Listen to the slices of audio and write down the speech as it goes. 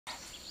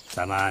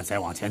咱们再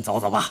往前走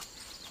走吧。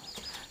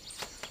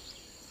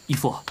义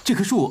父，这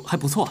棵树还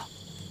不错。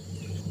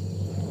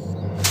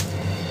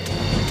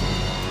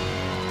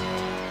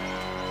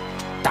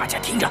大家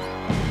听着，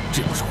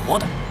只要是活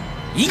的，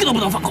一个都不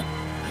能放过。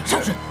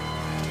是。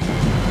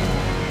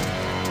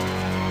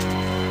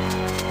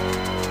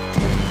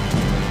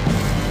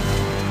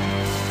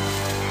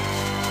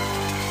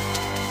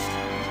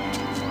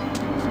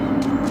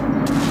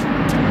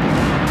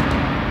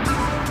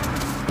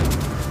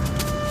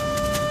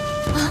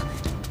啊，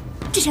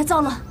这下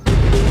糟了！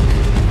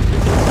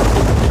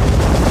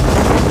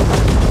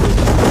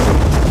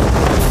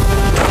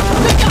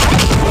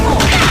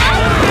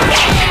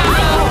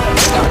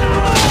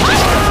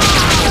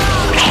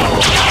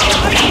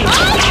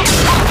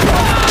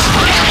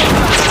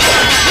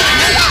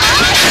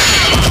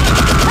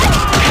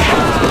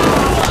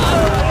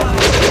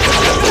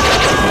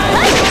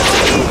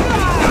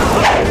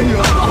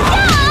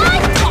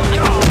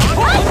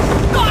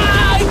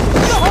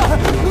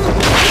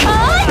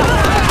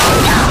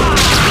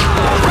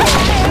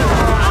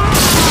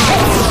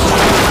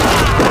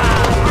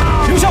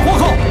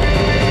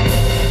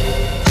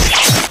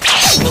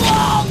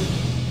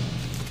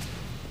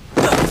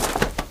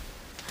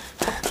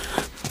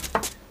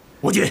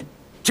 吴军，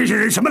这些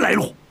人什么来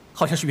路？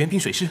好像是援兵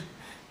水师，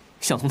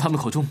想从他们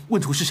口中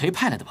问出是谁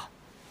派来的吧？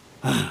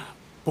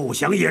不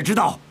想也知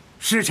道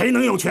是谁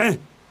能有权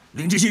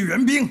领这些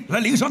援兵来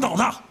灵蛇岛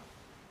的？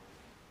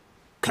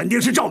肯定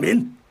是赵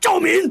敏。赵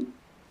敏，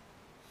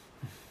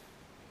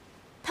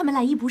他们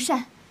来意不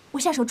善，我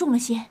下手重了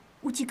些。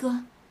无忌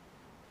哥，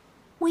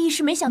我一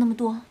时没想那么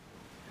多。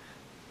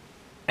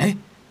哎，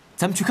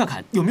咱们去看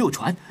看有没有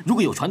船。如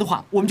果有船的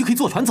话，我们就可以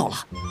坐船走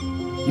了。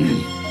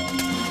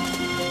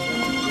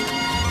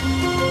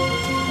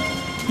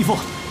义父，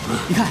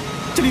你看，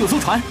这里有艘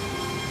船。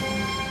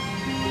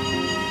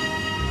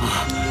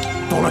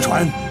有了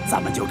船，咱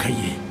们就可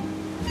以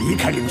离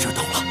开灵蛇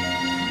岛了。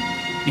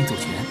临走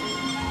前，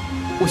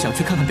我想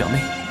去看看表妹。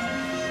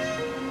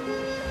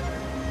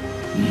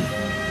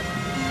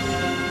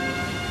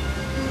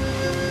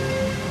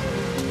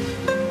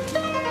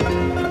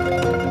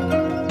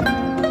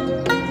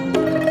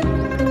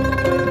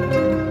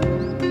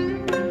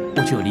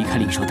我就要离开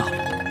灵蛇岛了，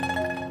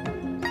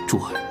珠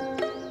儿。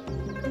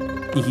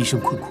 你一生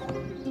困苦，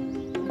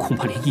恐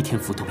怕连一天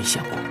福都没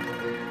享过。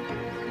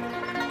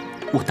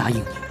我答应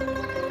你，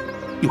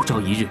有朝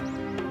一日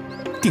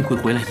定会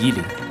回来夷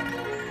陵，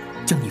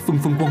将你风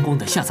风光光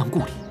的下葬故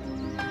里。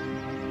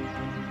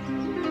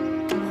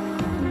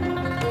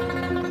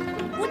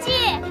无忌，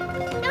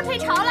要退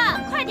潮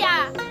了，快点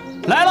儿！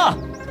来了。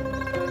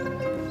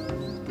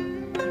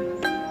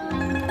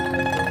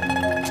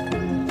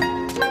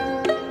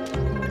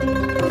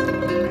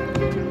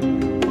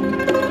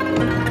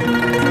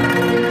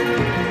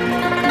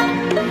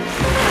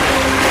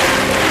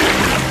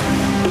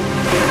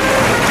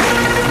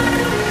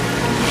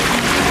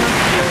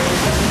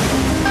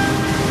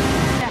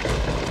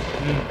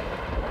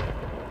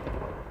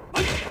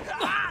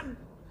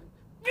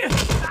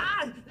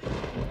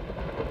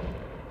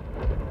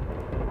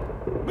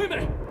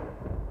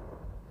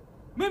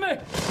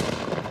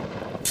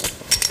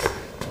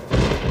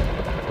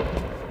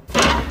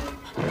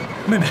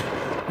 妹妹，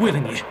为了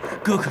你，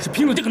哥可是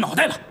拼了这个脑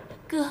袋了。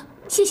哥，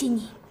谢谢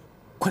你。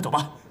快走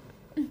吧。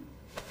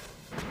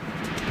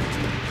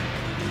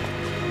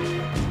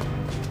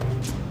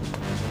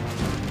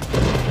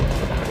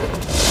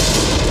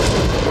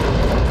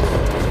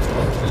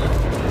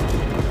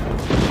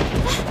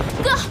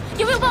哥，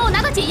有没有帮我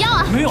拿到解药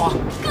啊？没有啊。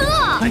哥，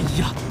哎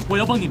呀，我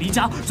要帮你离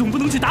家，总不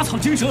能去打草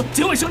惊蛇、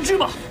节外生枝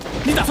吧？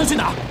你打算去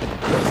哪儿？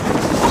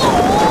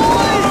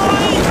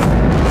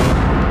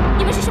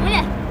你们是什么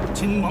人？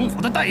 亲王府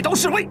的带刀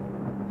侍卫，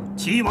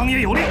齐王爷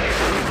有令，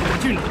如果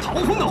郡主逃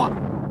婚的话，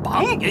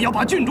绑也要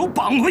把郡主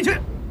绑回去。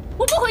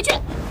我不回去。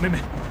妹妹，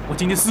我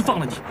今天私放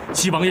了你，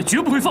齐王爷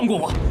绝不会放过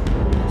我。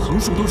横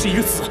竖都是一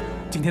个死，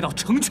今天倒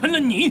成全了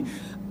你。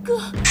哥，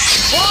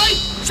喂，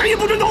谁也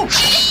不准动！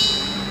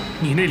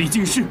你内力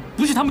尽失，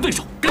不是他们对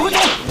手，赶快走！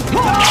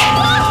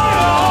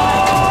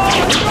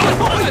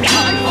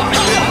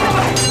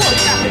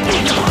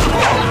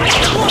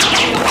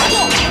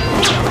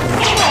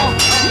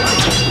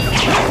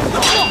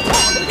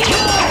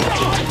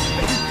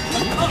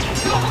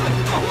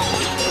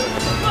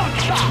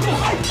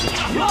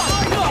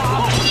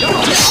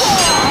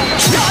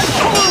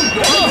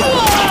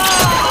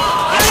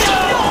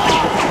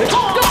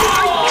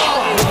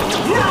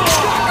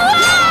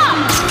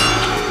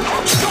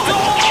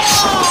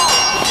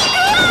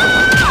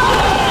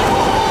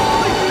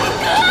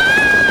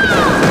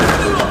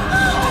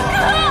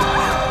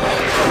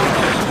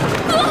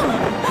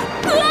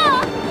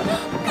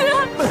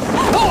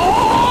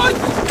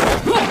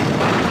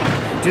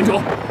郡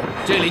主，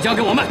这里交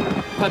给我们，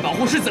快保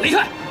护世子离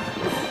开。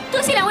多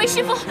谢两位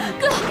师傅，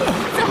哥，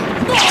走。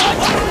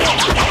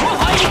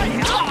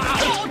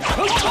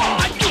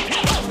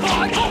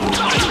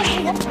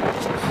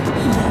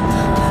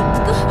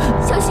哥，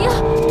小心啊！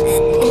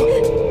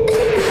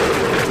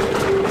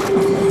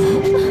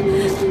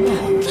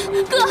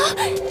哥。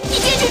你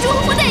坚持住，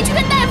我带你去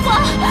看大夫。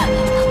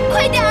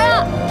快点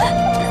啊！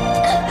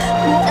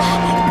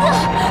哥，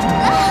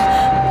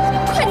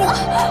快走，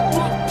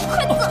快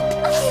走！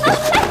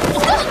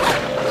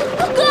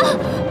哥，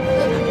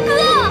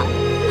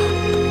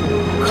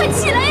快起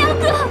来呀，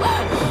哥，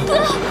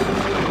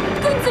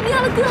你怎么样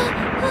了，哥？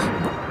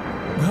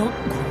不要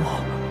管我，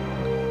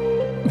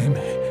妹妹，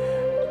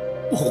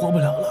我活不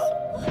了了。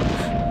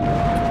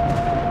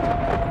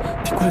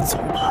你快走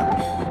吧，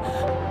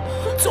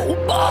走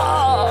吧。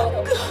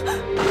哥，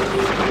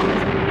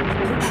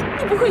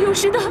你不会有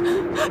事的，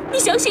你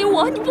相信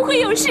我，你不会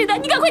有事的。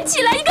你赶快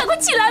起来，你赶快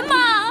起来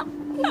嘛！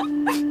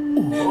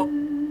我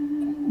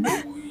不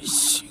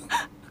行。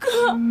哥，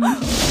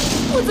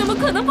我怎么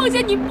可能放下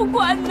你不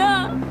管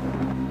呢？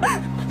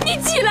你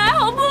起来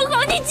好不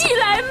好？你起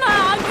来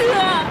嘛，哥。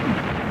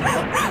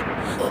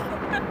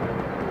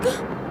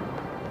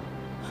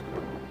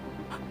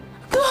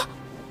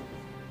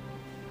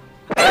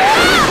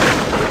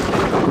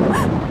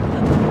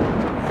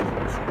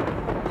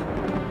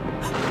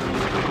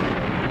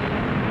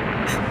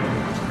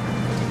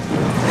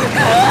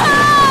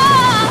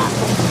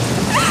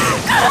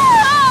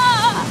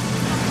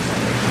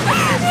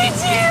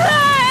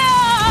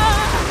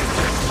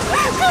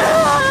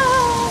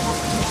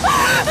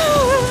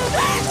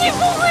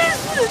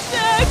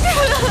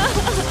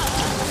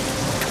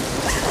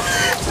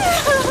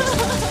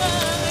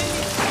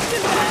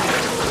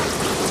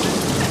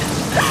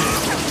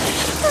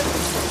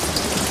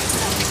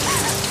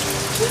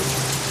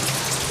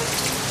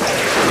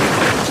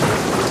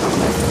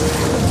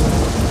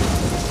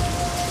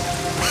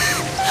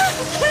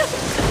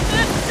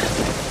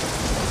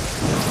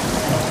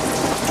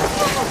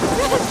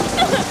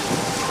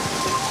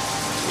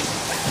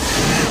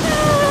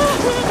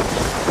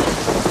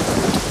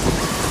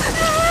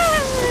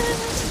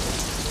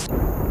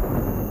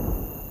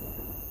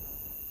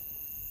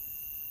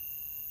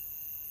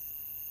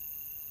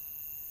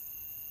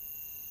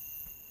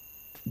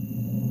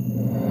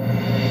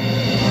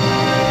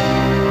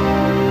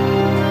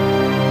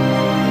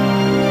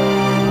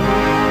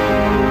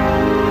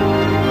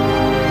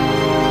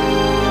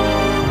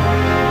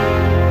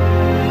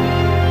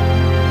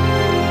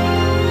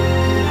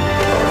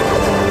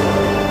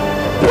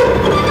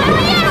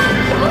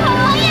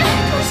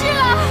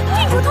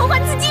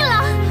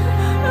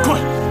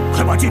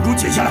建筑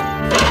解下来。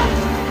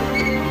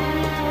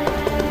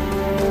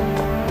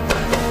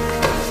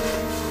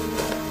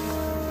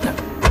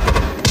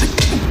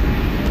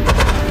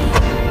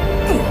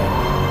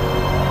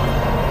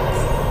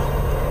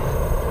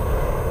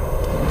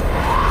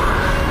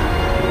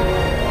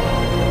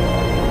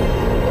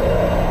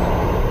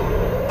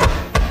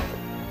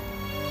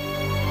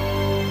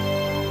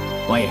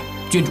王爷，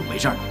郡主没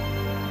事了。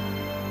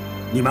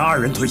你们2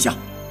人退下。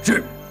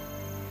是。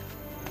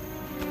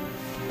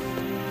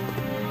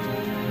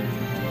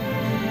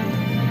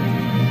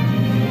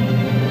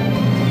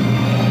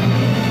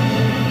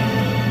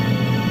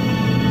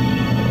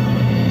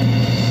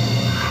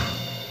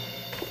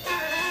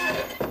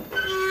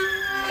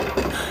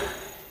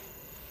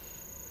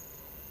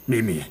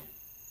 敏敏，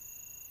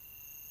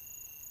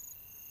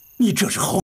你这是后。